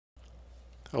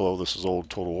Hello, this is Old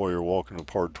Total Warrior. Welcome to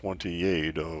part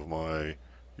 28 of my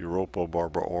Europa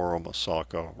Barbarorum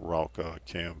Saka Rauka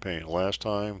campaign. Last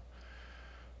time,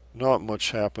 not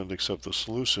much happened except the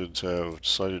Seleucids have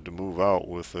decided to move out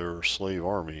with their slave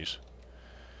armies.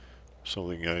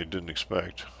 Something I didn't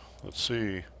expect. Let's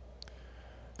see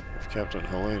if Captain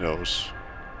Helenos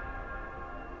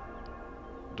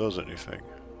does anything.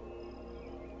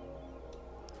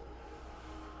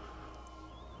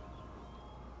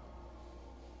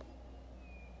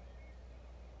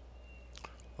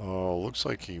 Looks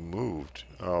like he moved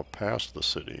past the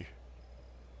city.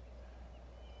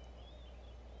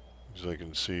 As I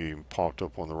can see, he popped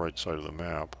up on the right side of the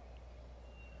map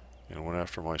and went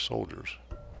after my soldiers.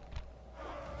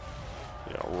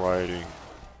 Yeah, riding.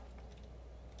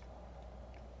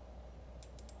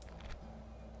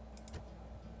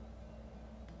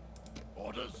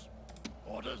 Orders!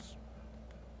 Orders!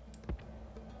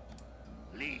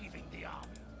 Leaving the army.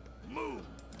 Move!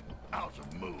 Out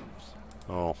of moves!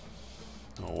 Oh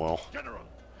well. General!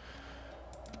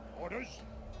 Orders!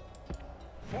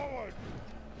 Forward!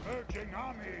 Merging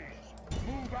armies!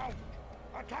 Move out!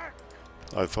 Attack!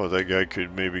 I thought that guy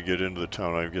could maybe get into the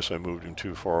town. I guess I moved him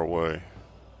too far away.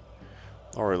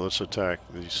 Alright, let's attack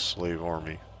the slave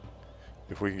army.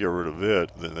 If we can get rid of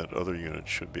it, then that other unit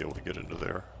should be able to get into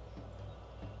there.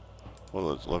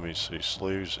 Well, let me see.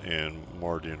 Slaves and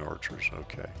Mardian archers.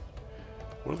 Okay.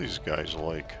 What are these guys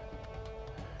like?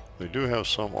 They do have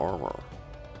some armor.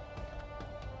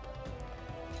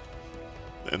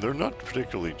 And they're not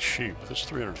particularly cheap. That's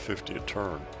 350 a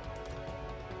turn.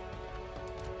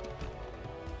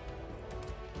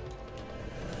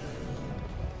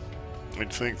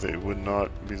 I'd think they would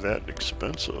not be that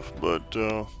expensive, but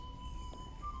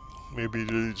maybe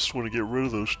they just want to get rid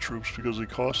of those troops because they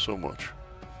cost so much.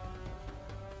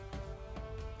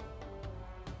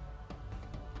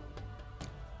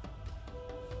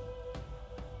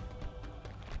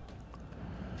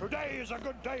 Today is a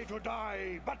good day to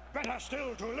die, but better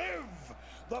still to live.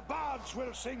 The bards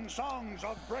will sing songs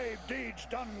of brave deeds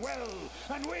done well,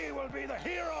 and we will be the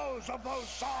heroes of those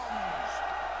songs.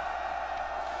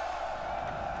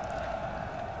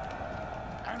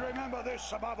 And remember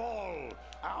this above all,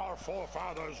 our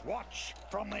forefathers watch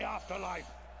from the afterlife.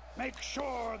 Make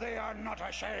sure they are not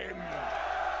ashamed.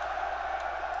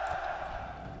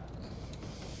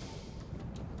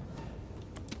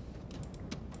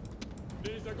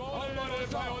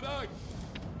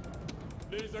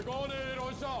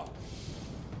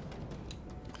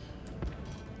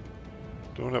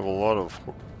 Don't have a lot of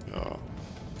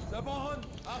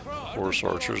horse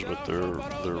archers, but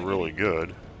they're really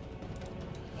good.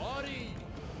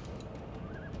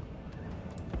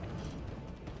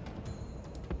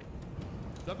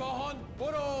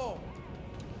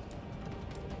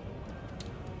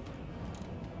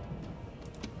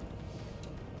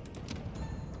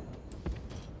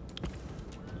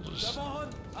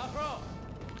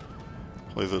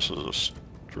 Play this as a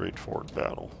straightforward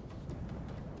battle.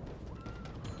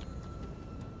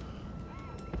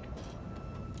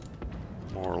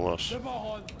 More or less.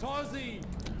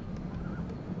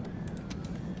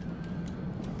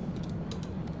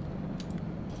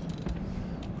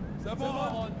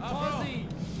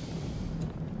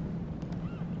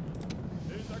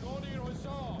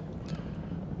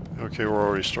 Okay, we're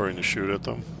already starting to shoot at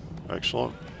them.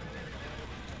 Excellent.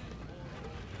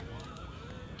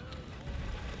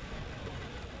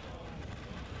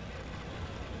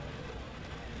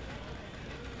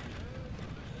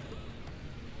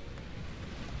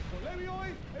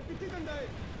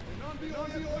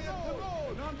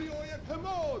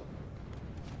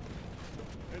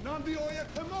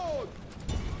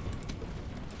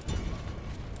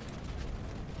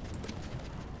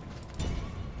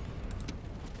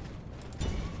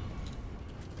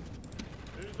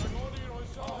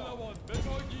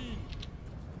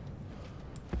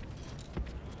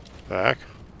 Back.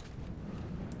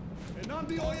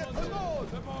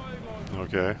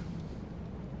 Okay.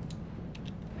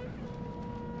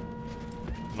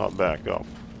 Not back up.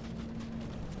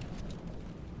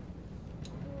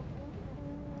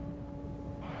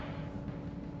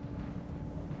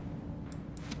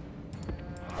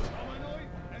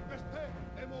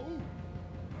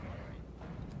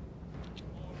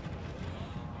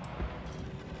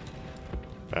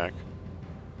 Back.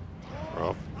 Or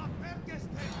up.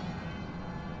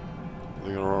 Are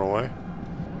they gonna run away?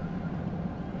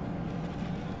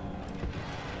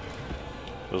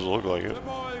 Doesn't look like it.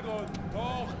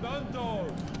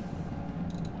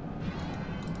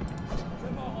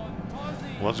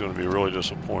 Well, that's gonna be really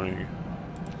disappointing.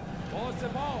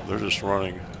 They're just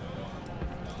running.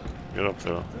 Get up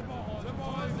there.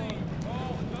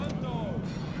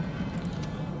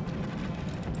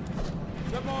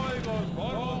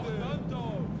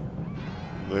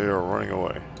 They are running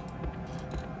away.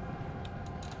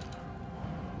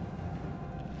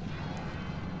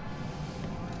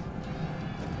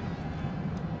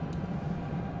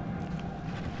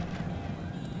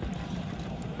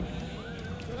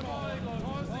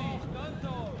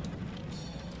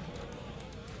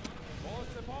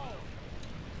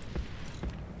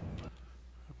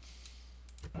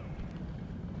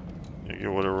 You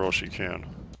get whatever else you can.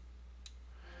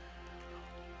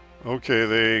 Okay,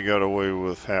 they got away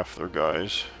with half their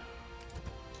guys.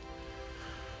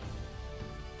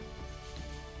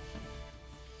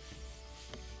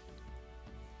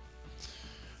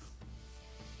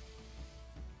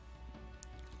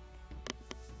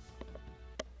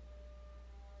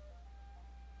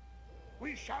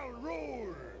 We shall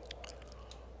rule!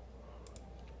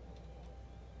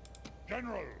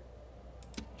 General!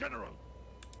 General!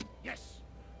 Yes!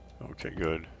 Okay,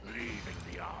 good. Leaving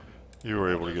the army. You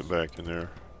were able to get back in there.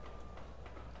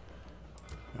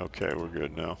 Okay, we're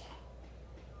good now.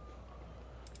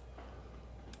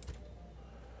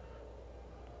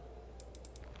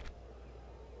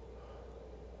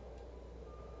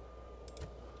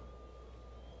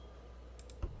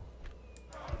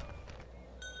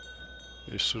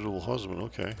 A suitable husband,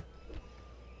 okay.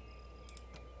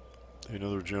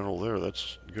 Another general there,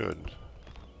 that's good.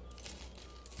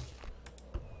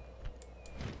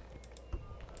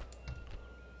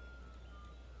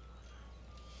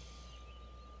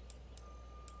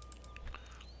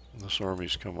 This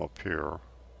army's come up here.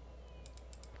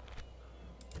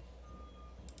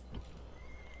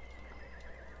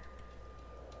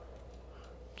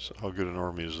 So how good an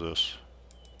army is this?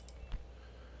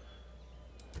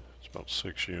 It's about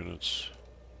 6 units.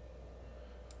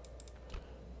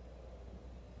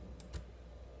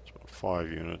 It's about 5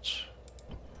 units.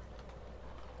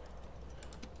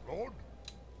 Lord?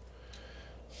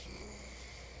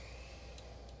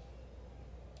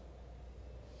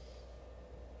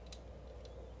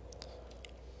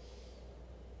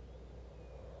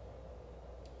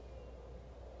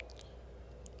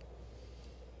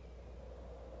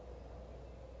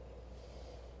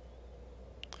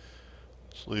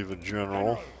 Let's leave a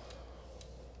general.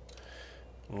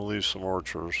 We'll leave some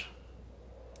archers.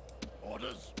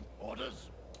 Orders! Orders!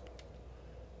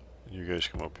 And you guys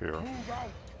come up here. Move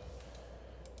out!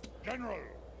 General!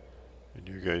 And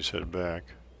you guys head back.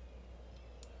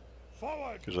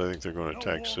 Forward! Because I think they're going to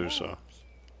attack more Susa. moves.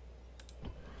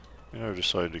 And I've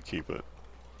decided to keep it.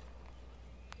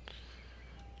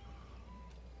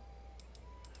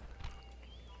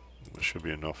 It should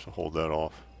be enough to hold that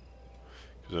off.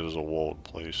 Because that is a walled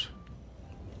place.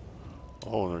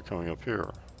 Oh, and they're coming up here.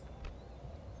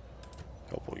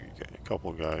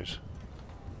 Couple guys.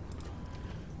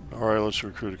 Alright, let's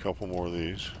recruit a couple more of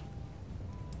these.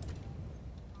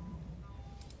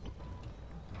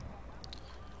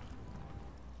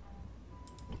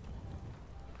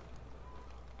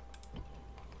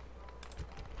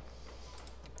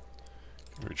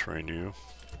 Retrain you.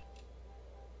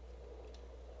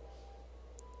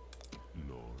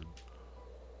 Lord.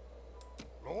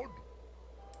 Lord?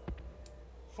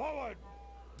 Forward!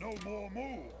 No more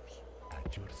moves!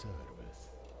 At your service.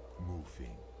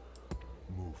 Moving.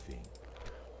 Moving.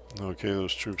 Okay,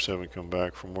 those troops haven't come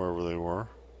back from wherever they were.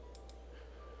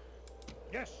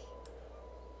 Yes!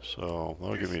 So,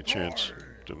 that'll give me a chance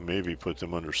to maybe put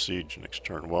them under siege next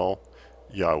turn. Well,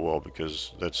 yeah, I will,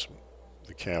 because that's...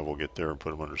 the cav will get there and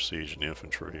put them under siege, and the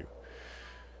infantry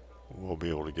will be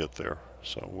able to get there.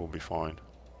 So, we'll be fine.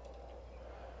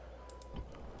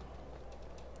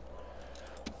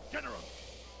 General!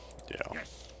 Yeah.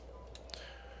 Yes!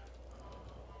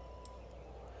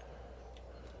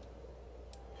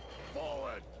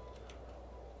 Forward!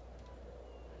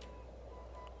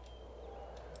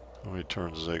 How many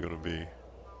turns is that going to be?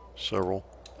 Several.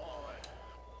 Forward!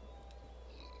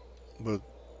 But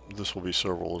this will be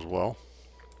several as well.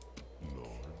 Lord.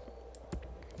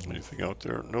 Anything out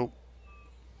there? Nope.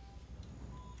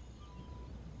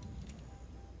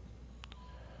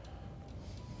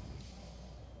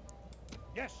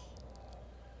 Yes!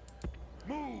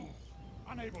 Move!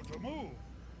 Unable to move!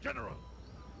 General!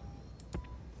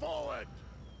 Forward!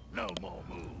 No more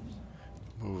moves!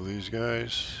 Move these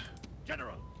guys.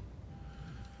 General!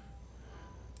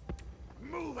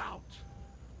 Move out!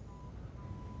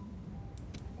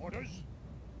 Orders?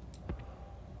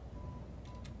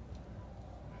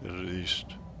 Headed east.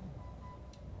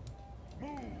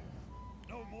 Move!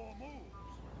 No more moves!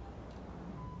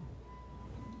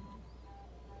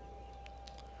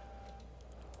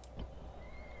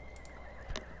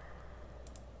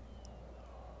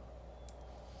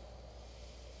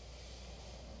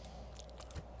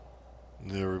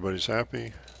 Everybody's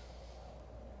happy.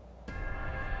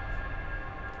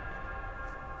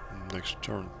 Next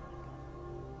turn.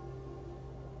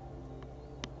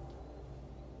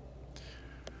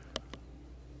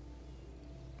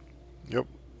 Yep,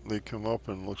 they come up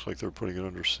and looks like they're putting it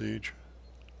under siege.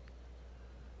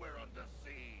 We're under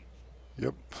siege.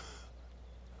 Yep.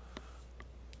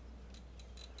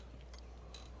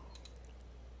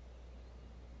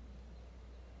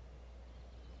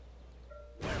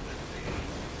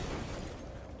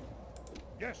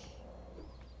 Yes.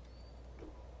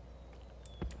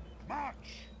 March.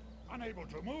 Unable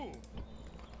to move.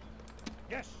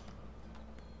 Yes.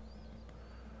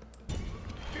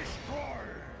 Destroy.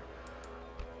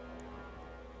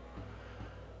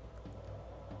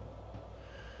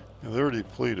 Yeah, they're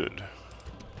depleted.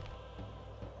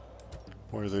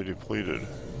 Why are they depleted?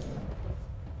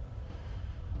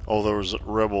 Oh, there was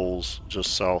rebels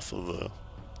just south of the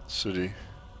city.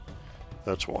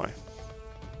 That's why.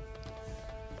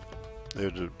 They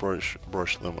had to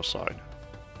brush them aside.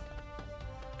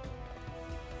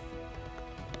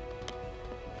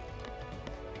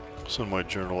 Send my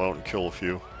general out and kill a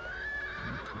few.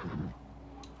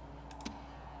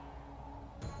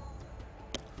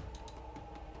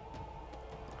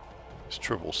 He's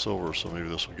triple silver, so maybe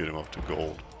this will get him up to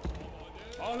gold.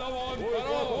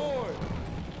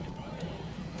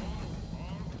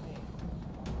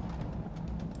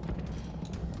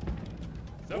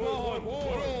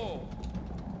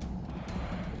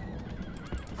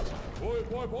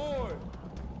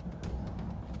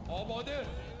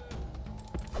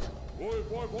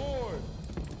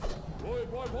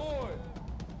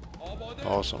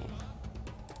 Awesome.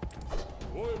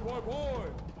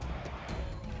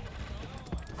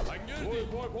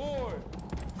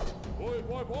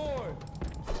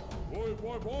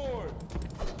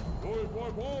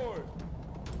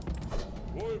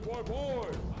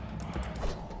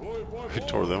 He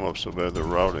tore them up so bad they're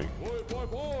routing.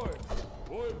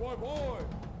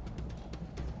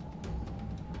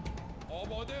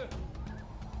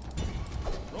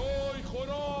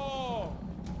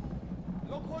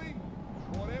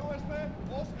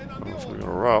 If we're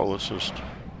gonna route, let's just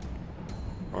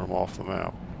run them off the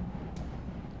map.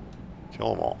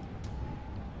 Kill them all.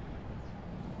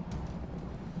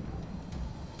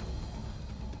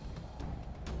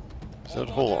 Is that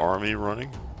whole army running?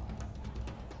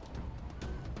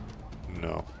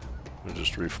 No. They're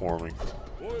just reforming.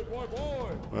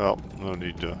 Well, no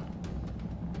need to.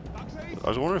 I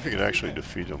was wondering if he could actually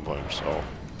defeat him by himself.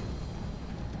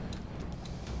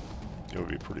 It would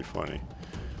be pretty funny.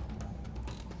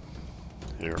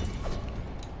 Here.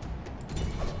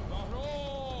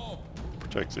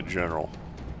 Protect the general.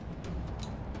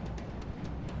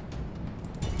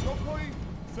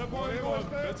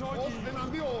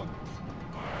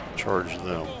 Charge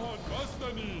them.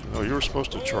 Oh, you were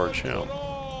supposed to charge him.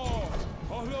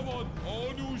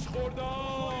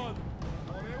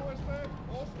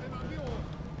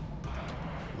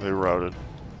 They routed.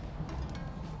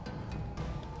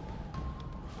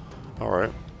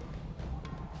 Alright.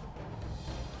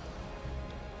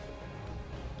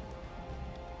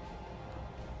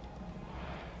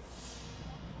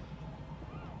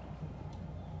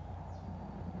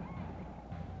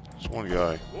 There's one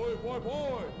guy.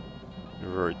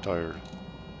 You're very tired.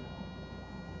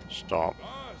 Stop.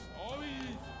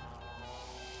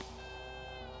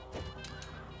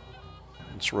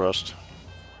 Let's rest.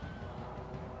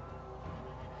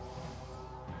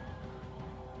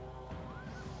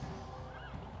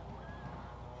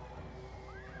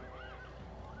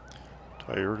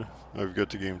 Tired. I've got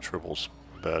the game triples.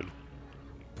 Bad.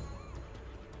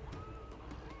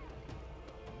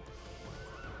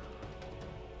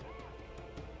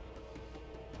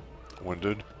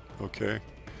 Winded. Okay.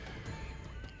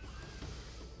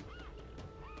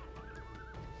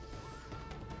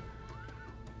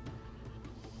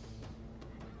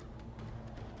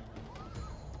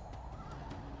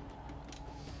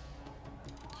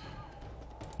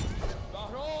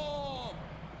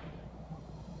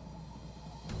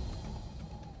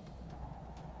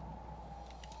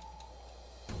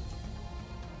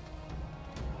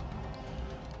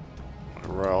 I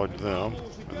rallied them,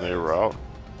 and they rout.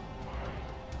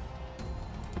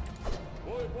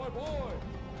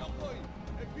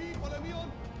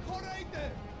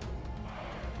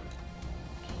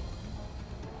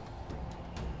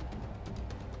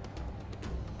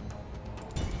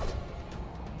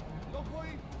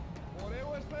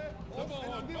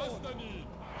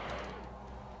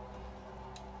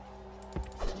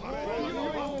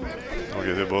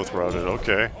 Okay, they both routed.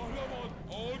 Okay.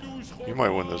 He might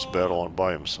win this battle on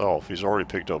by himself. He's already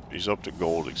picked up, he's up to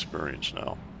gold experience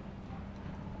now.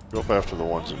 Go up after the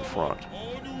ones in front.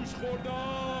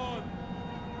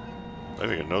 I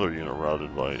think another unit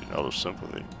routed by out of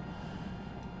sympathy.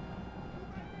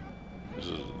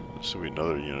 This will be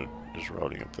another unit just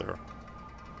routing up there.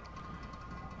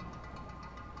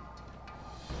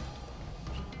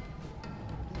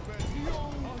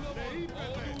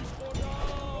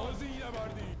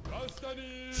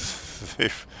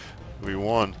 We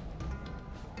won.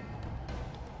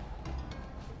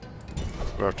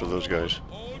 Go after those guys.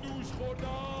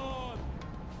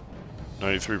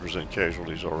 93%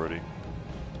 casualties already.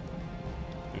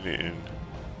 And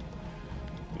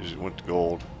he went to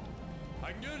gold.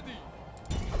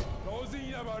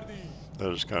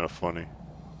 That is kind of funny.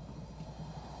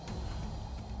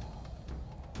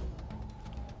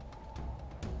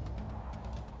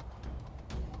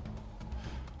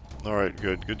 Alright,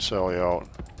 good. Good sally out.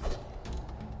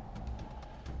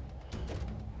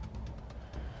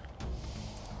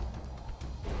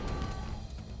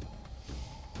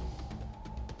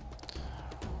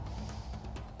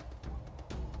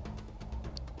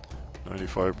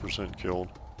 %, killed.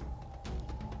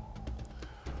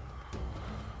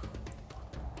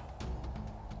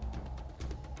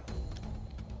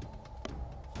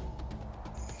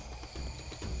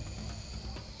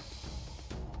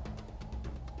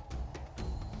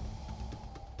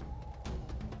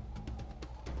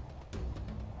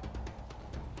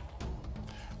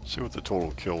 See what the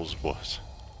total kills was.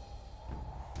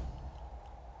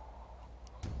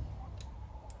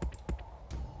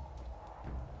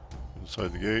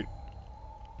 Inside the gate?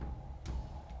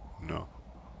 No.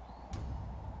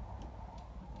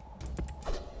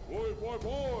 Boy, boy,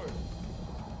 boy!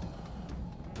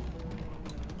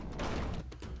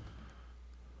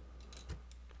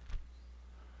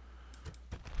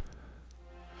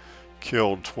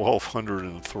 Killed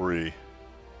 1,203.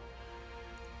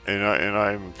 And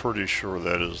I'm pretty sure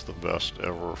that is the best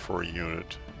ever for a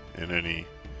unit in any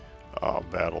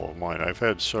battle of mine. I've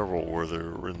had several where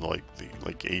they're in like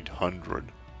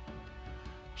 800,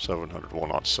 700. Well,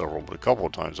 not several, but a couple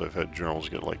of times I've had generals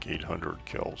get like 800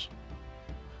 kills.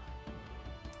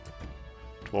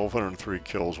 1,203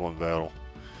 kills one battle.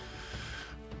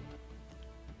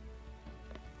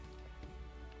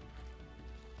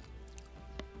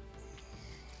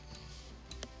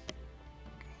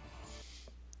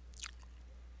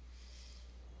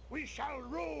 We shall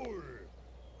rule!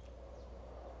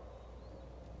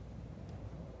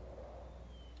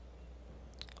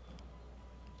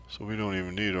 So we don't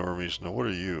even need armies. Now what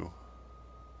are you?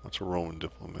 That's a Roman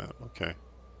diplomat. Okay.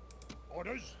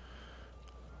 Orders?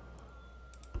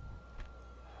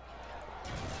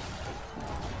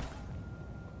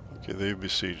 Okay, they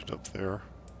besieged up there.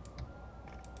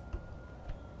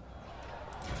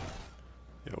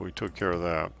 Yeah, we took care of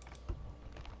that.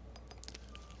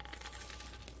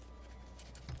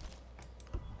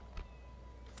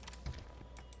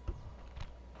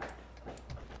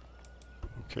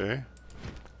 Okay.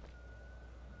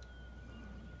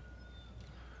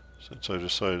 Since I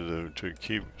decided to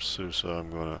keep Susa,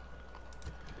 I'm going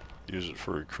to use it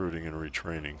for recruiting and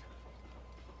retraining.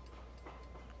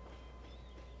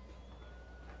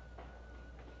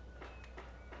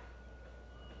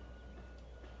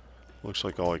 Looks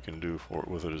like all I can do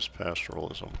with it is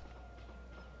pastoralism.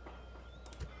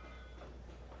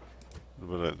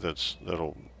 But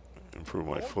that'll improve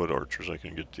my foot archers. I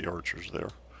can get the archers there.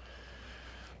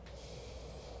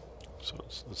 So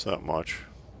it's that much.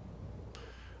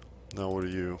 Now what are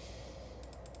you?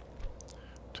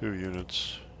 2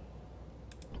 units.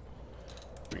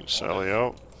 We can sally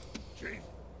out. Chief!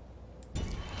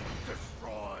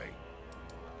 Destroy!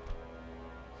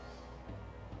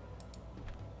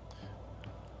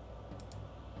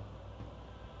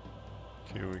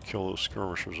 Okay, we kill those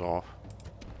skirmishers off.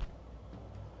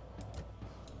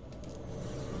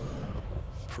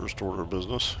 First order of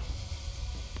business.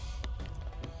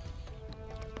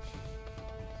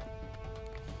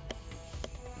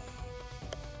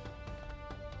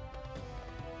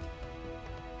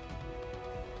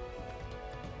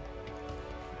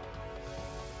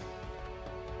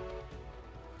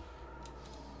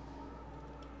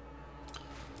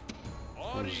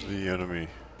 Where's the enemy?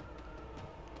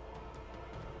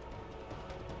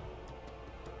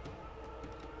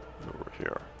 Over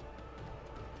here.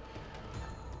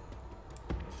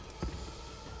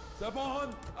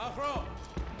 Sabahan, Akhra!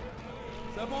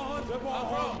 Sabahan,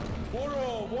 Akhra!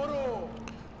 Moro, Moro!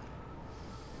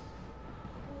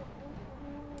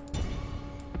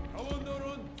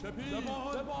 Kavandorun, Sepi!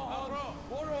 Sabahan, Akhra!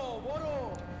 Moro,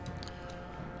 Moro!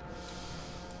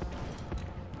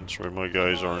 That's right, my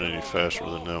guys aren't any faster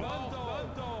than them.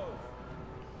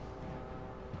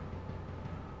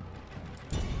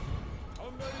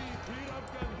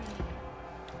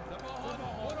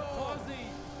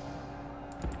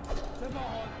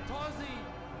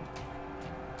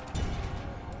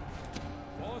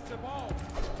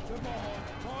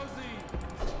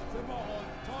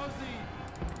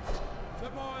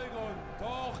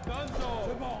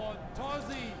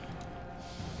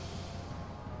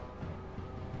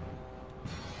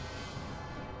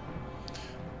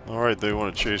 Alright, they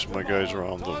want to chase my guys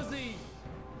around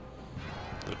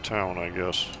the town, I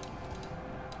guess.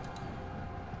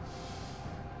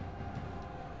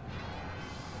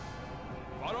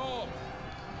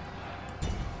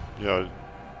 Yeah,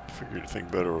 I figured you'd think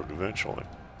better of it eventually.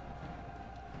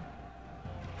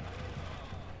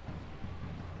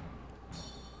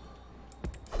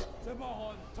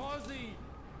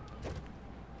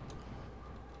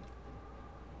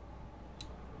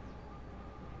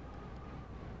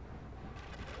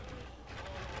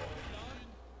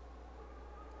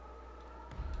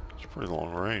 It's pretty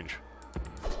long range.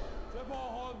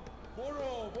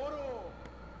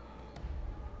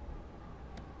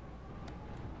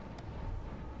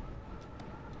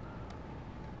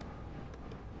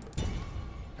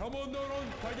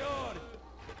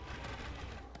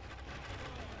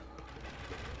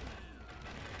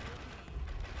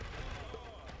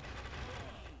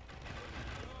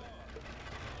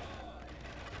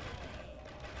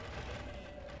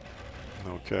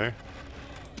 Okay.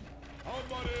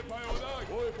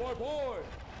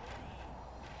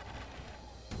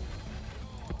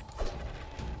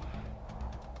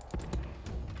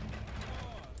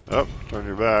 Oh, turn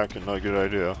your back, and not a good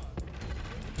idea.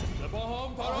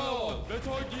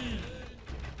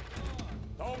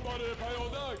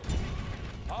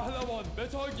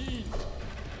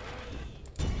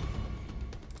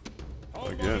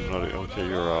 Again, not okay,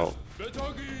 you're out.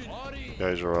 You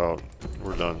guys are out.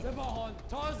 We're done.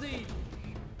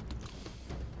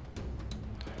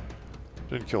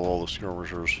 Didn't kill all the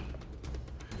skirmishers,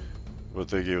 but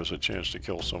they gave us a chance to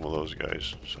kill some of those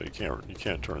guys, so you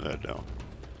can't turn that down.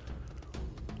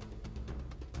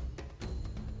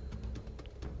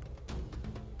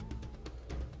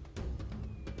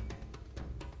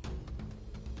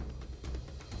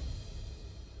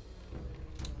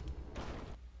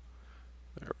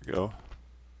 There we go.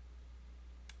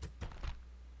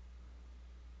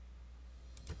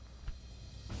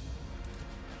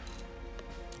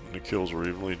 And the kills were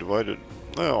evenly divided.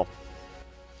 Well,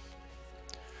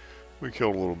 we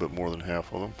killed a little bit more than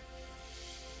half of them,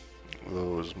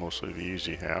 though it was mostly the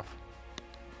easy half.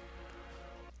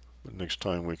 But next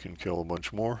time we can kill a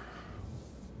bunch more.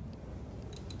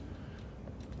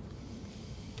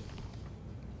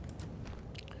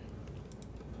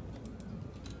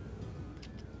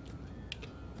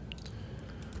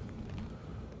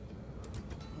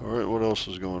 Alright, what else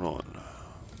is going on?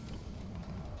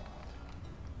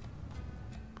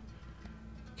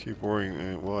 Keep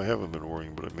worrying, well I haven't been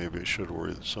worrying, but maybe I should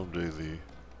worry that someday the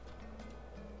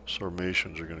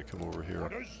Sarmatians are going to come over here.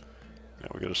 Now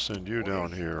we got to send you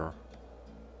down here.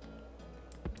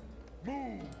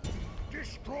 Move!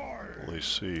 Destroy! Lay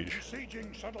siege.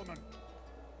 Besieging settlement.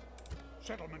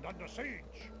 Settlement under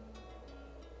siege.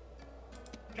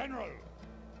 General!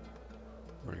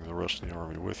 Bring the rest of the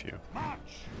army with you. March!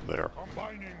 There.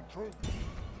 Combining troops.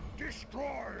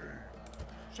 Destroy!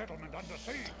 Settlement under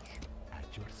siege. At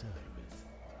your service.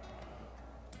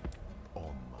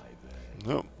 On my way.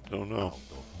 Nope, don't know.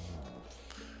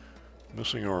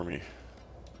 Missing army.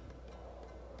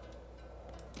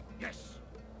 Yes!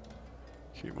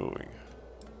 Keep moving.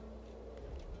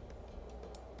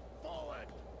 Forward!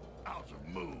 Out of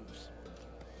moves!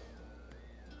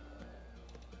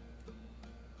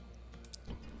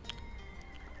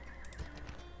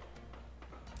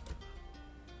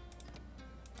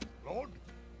 Lord?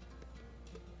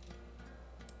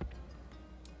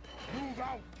 Move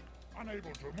out!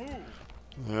 Unable to move!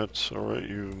 That's alright,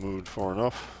 you moved far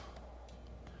enough.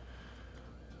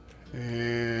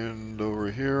 And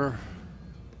over here.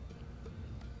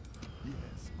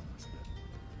 Yes, master.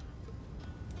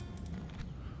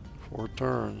 4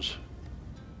 turns.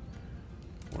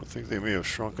 I think they may have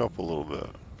shrunk up a little bit.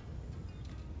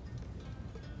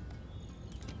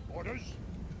 Orders?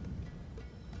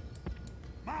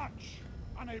 March!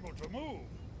 Unable to move!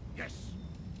 Yes!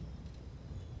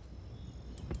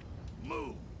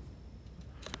 Move!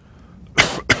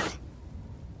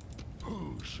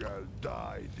 Who shall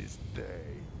die this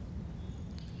day?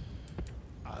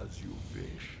 As you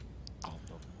wish. Out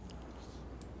of moves.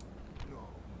 No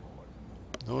more.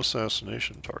 No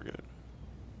assassination target.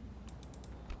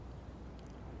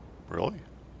 Really?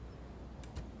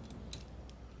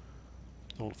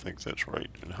 Don't think that's right.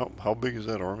 And how big is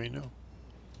that army now?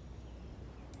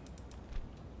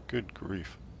 Good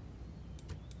grief.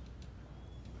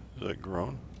 Is that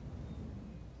grown?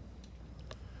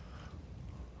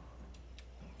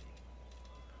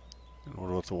 And what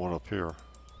about the one up here?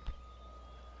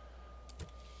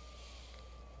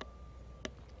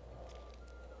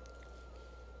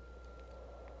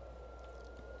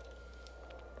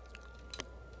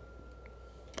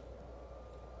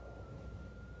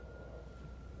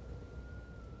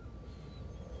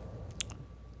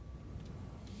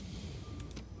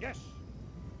 Yes.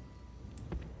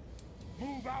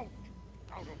 Move out.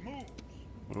 Out of moves.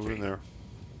 Move in there.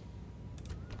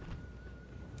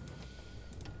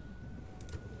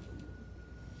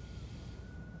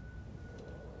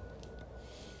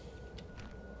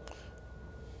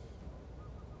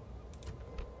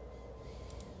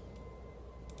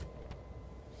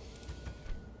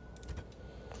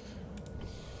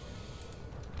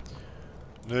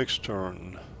 Next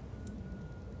turn.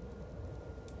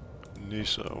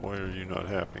 Nisa, why are you not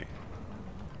happy?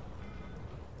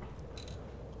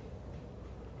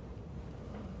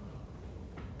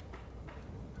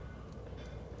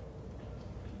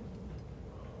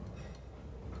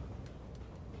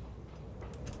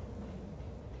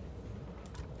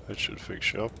 That should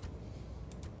fix you up.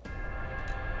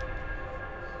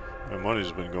 My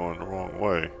money's been going the wrong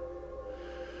way.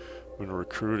 Been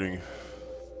recruiting.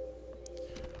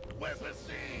 Where's the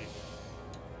sea?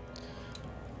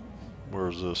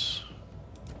 Where's this?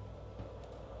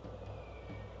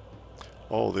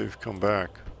 Oh, they've come back.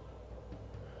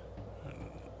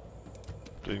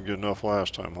 Didn't get enough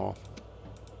last time, huh?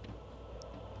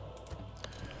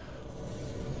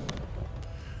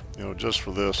 You know, just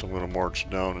for this, I'm going to march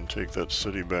down and take that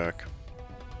city back.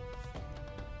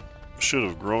 Should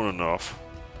have grown enough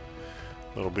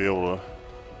that I'll be able to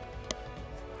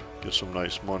get some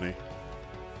nice money.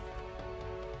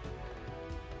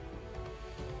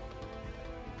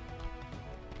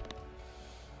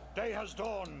 Day has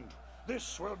dawned.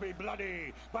 This will be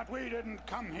bloody, but we didn't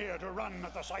come here to run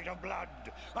at the sight of blood.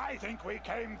 I think we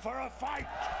came for a fight.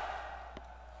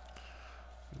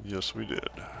 Yes, we did.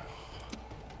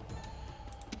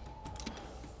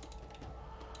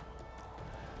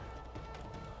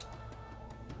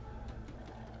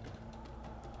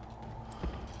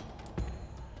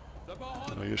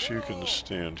 I guess you can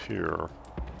stand here.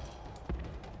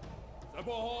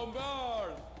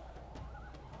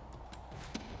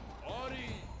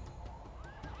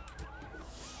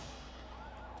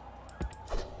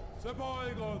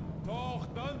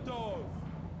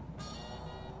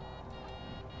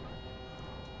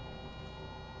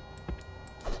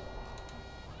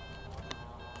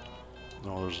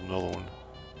 No, there's another one.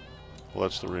 Well,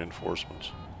 that's the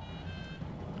reinforcements.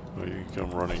 Well, you can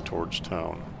come running towards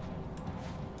town.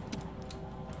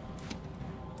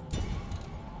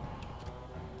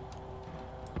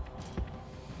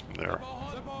 There.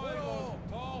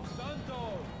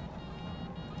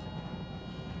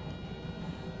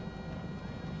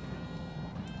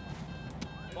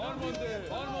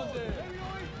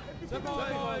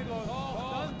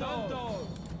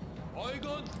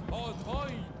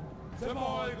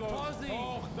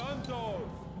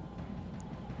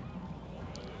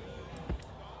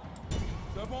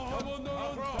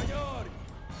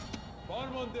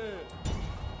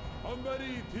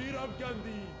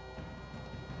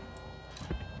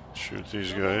 Shoot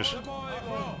these guys.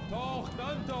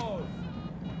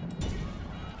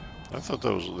 I thought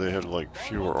that was, they had like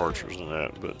fewer archers than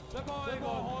that, but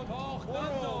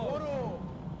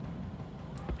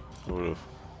I would have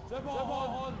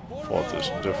fought this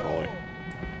differently.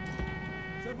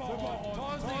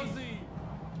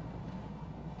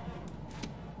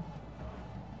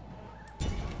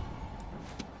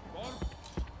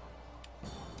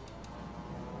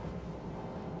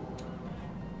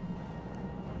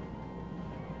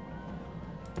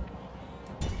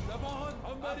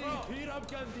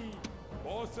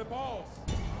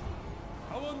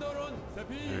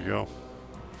 There you go.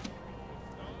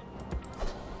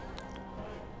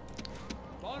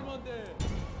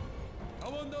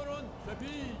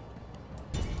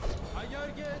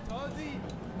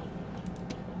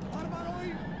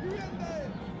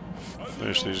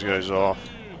 Finish these guys off.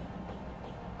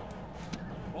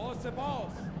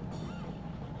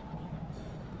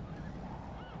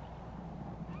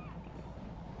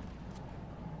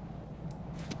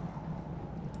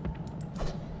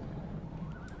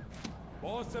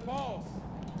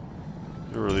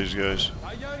 Who are these guys?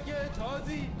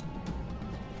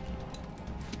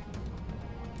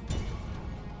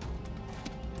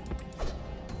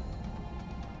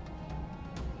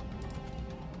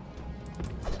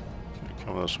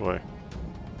 Come this way.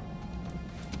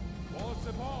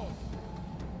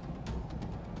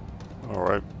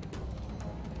 Alright.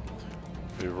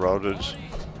 Be routed.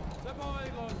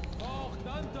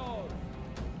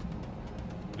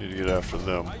 Need to get after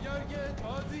them.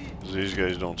 These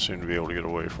guys don't seem to be able to get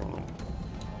away from them.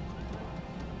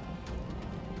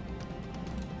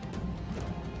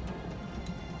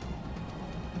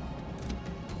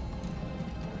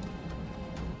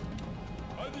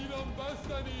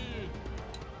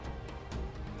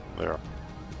 There.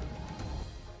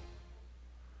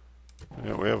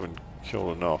 Yeah, we haven't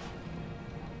killed enough.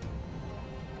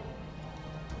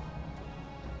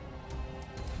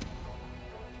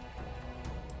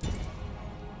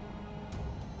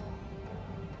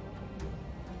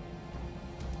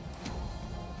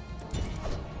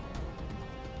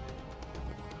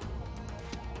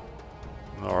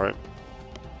 All right.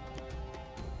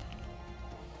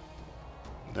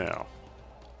 Now.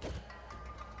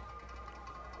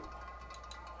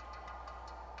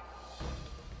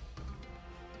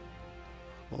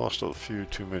 Lost a few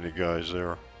too many guys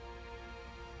there.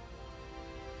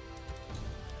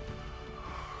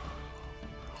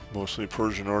 Mostly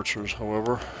Persian archers,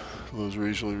 however. Those are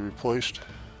easily replaced.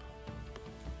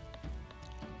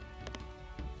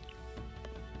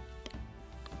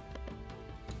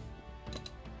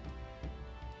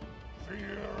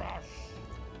 Fear us.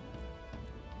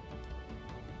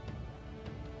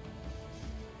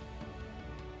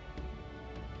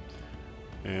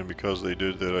 And because they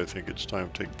did that, I think it's time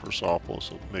to take Persepolis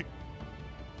and make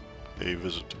a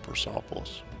visit to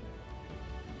Persepolis.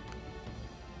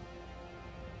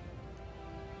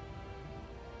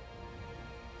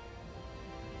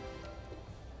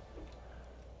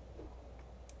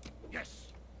 Yes.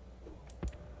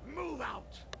 Move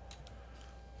out.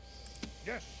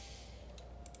 Yes.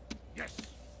 Yes.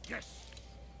 Yes.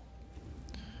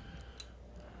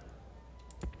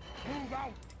 Move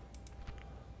out.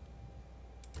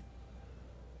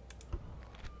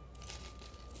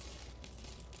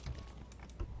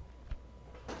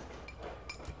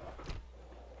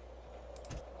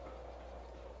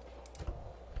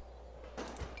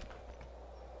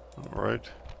 All right.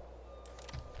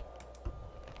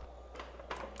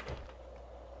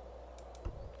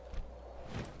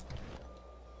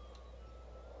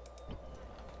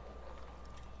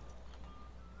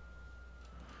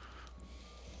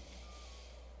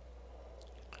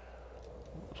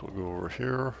 So we'll go over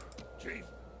here. Chief.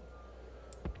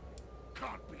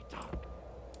 Can't be done.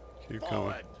 Keep coming.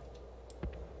 Forward.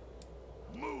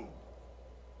 Move.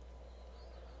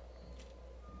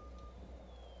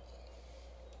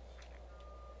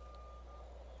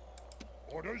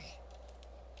 Orders.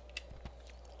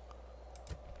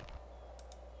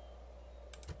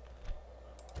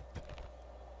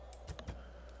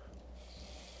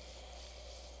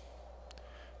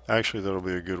 Actually, that'll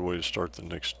be a good way to start the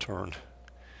next turn.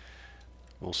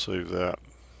 We'll save that.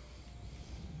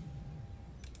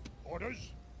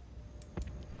 Orders.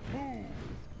 Move.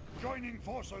 Joining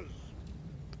forces.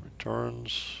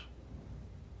 Returns.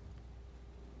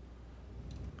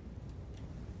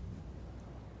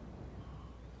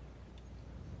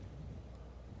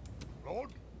 Lord.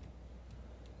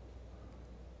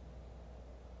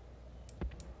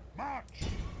 March.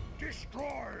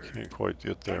 Destroy. Can't quite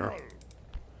get there. General.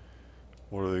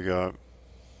 What do they got?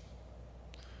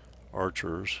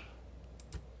 Archers.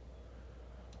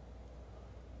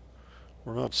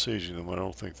 We're not sieging them. I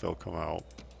don't think they'll come out.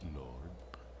 Lord.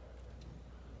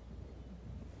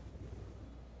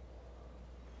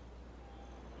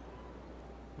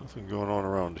 Nothing going on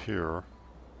around here.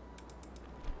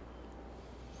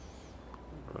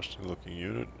 Interesting looking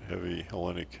unit. Heavy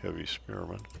Hellenic heavy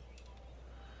spearmen.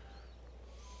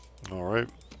 Alright.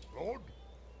 Lord.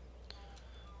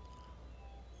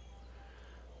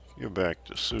 Get back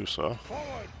to Susa.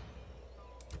 Forward.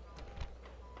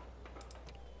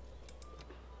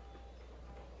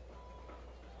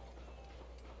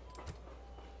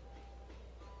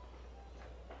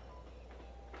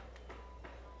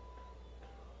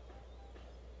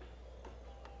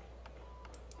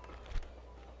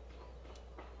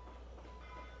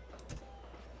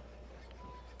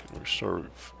 We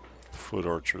started foot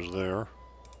archers there.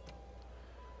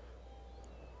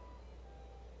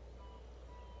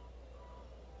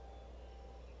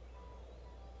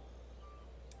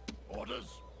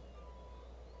 Orders.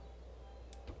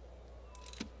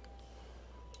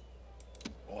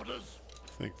 Orders.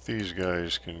 I think these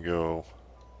guys can go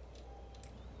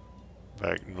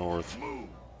back north Move.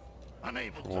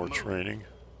 Unable for to more move. training.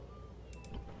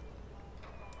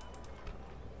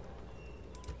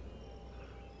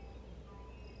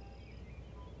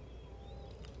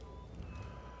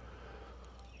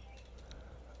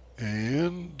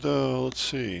 And let's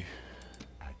see.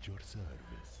 At your service.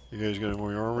 You guys got any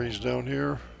more armies down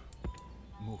here?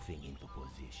 Moving into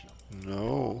position.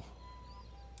 No.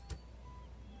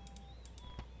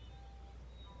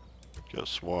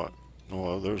 Guess what?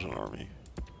 Oh, there's an army.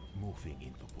 Moving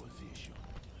into position.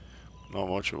 Not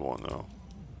much of one though.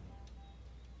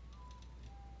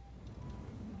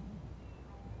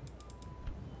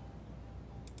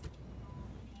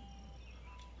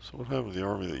 So what happened to the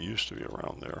army that used to be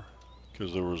around there?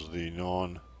 Because there was the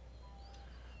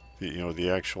the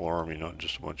actual army, not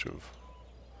just a bunch of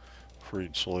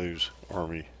freed slaves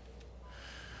army.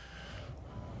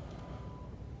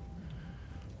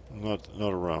 Not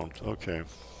around. Okay.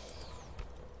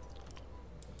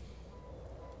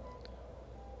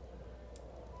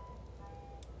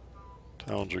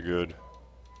 Towns are good.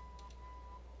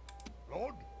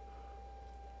 Lord?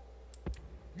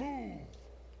 Move!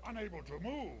 Unable to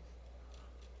move.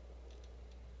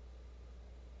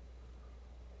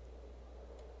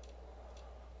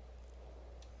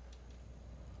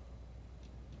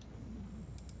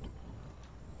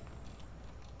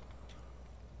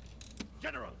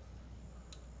 General!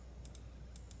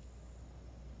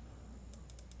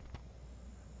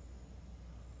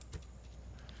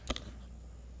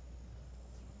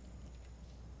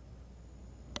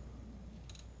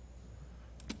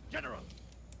 General!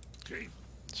 Chief!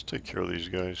 Let's take care of these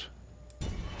guys.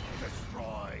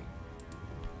 Destroy!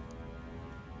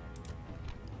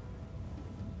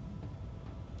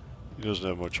 He doesn't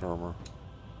have much armor.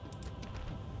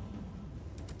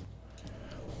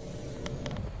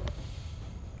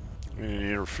 And he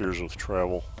interferes with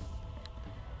travel.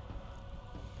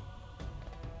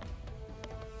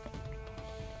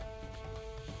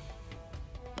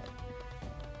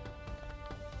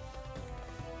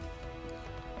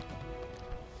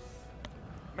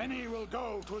 Many will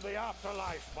go to the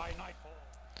afterlife by nightfall.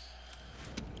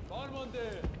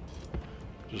 Barmonde.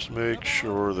 Just make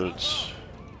sure that it's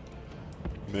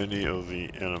many of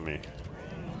the enemy.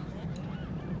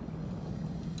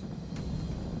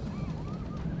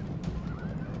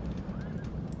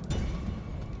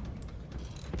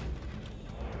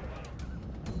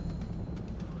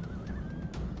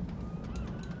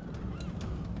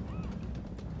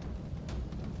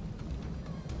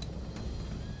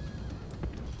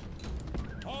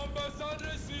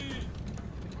 Ambassadresi.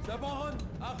 Sabahın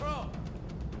akra.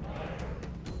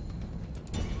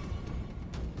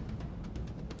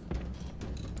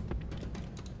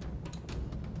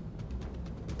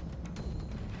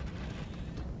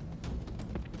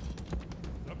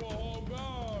 Sabahın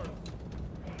guard.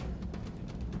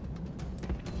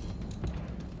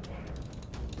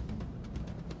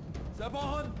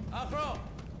 Sabahın akra.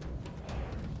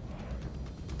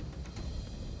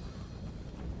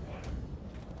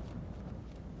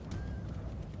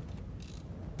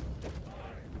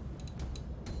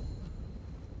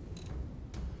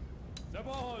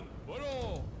 Sabahın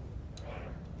boro.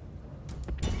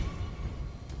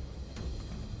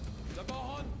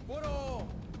 Sabahın boro.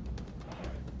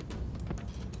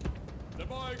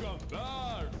 Sabahın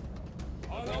guard.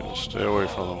 Stay away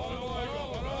from them.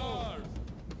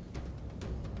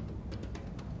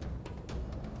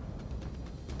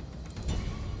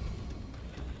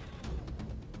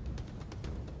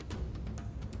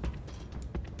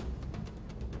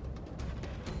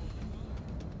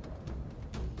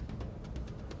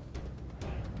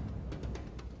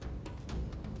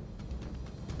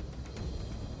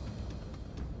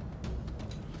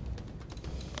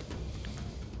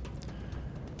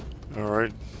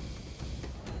 Alright.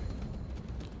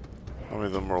 How many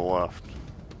of them are left?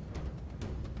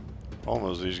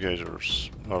 Problem is these guys are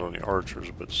not only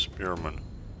archers, but spearmen.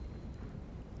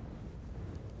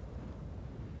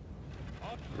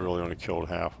 Really only killed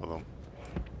half of them.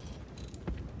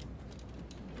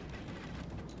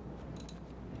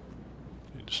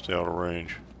 Need to stay out of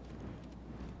range.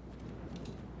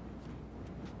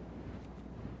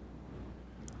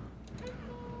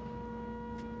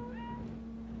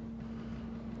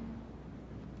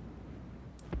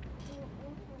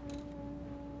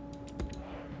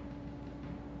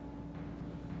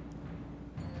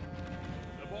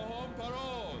 Sabahın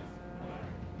paroz.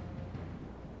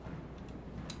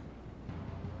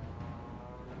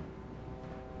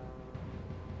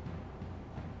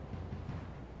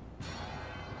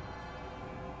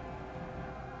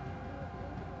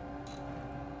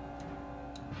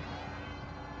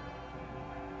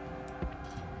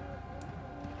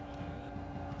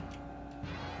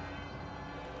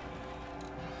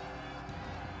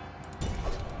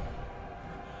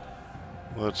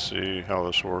 Let's see how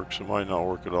this works. It might not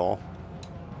work at all.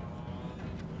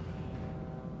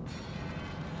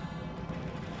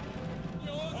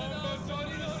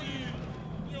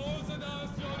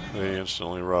 They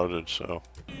instantly routed, so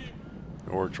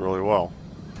it worked really well.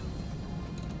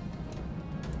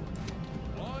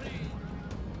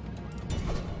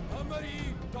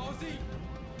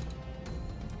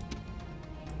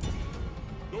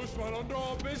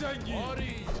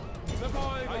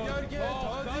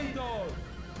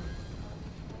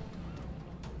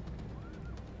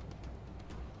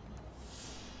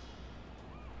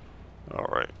 All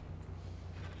right.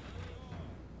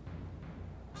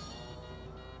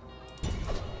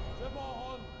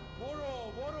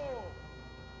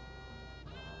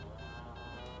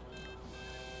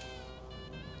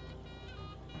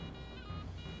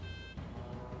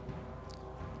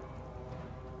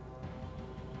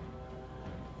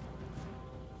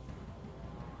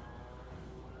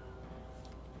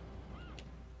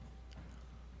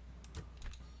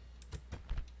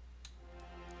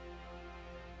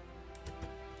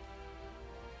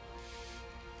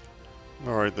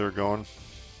 All right, they're going.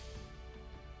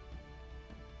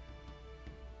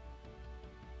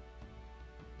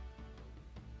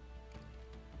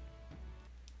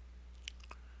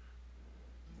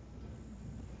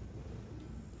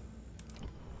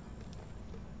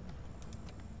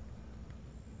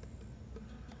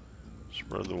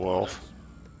 Spread the wealth.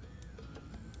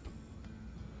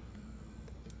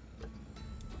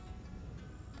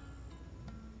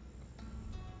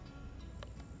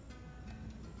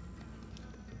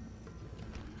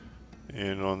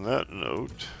 And on that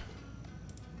note,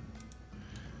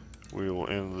 we will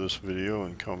end this video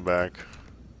and come back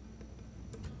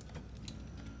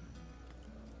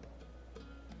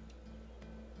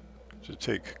to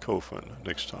take Kofun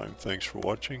next time. Thanks for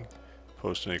watching.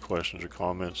 Post any questions or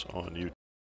comments on YouTube.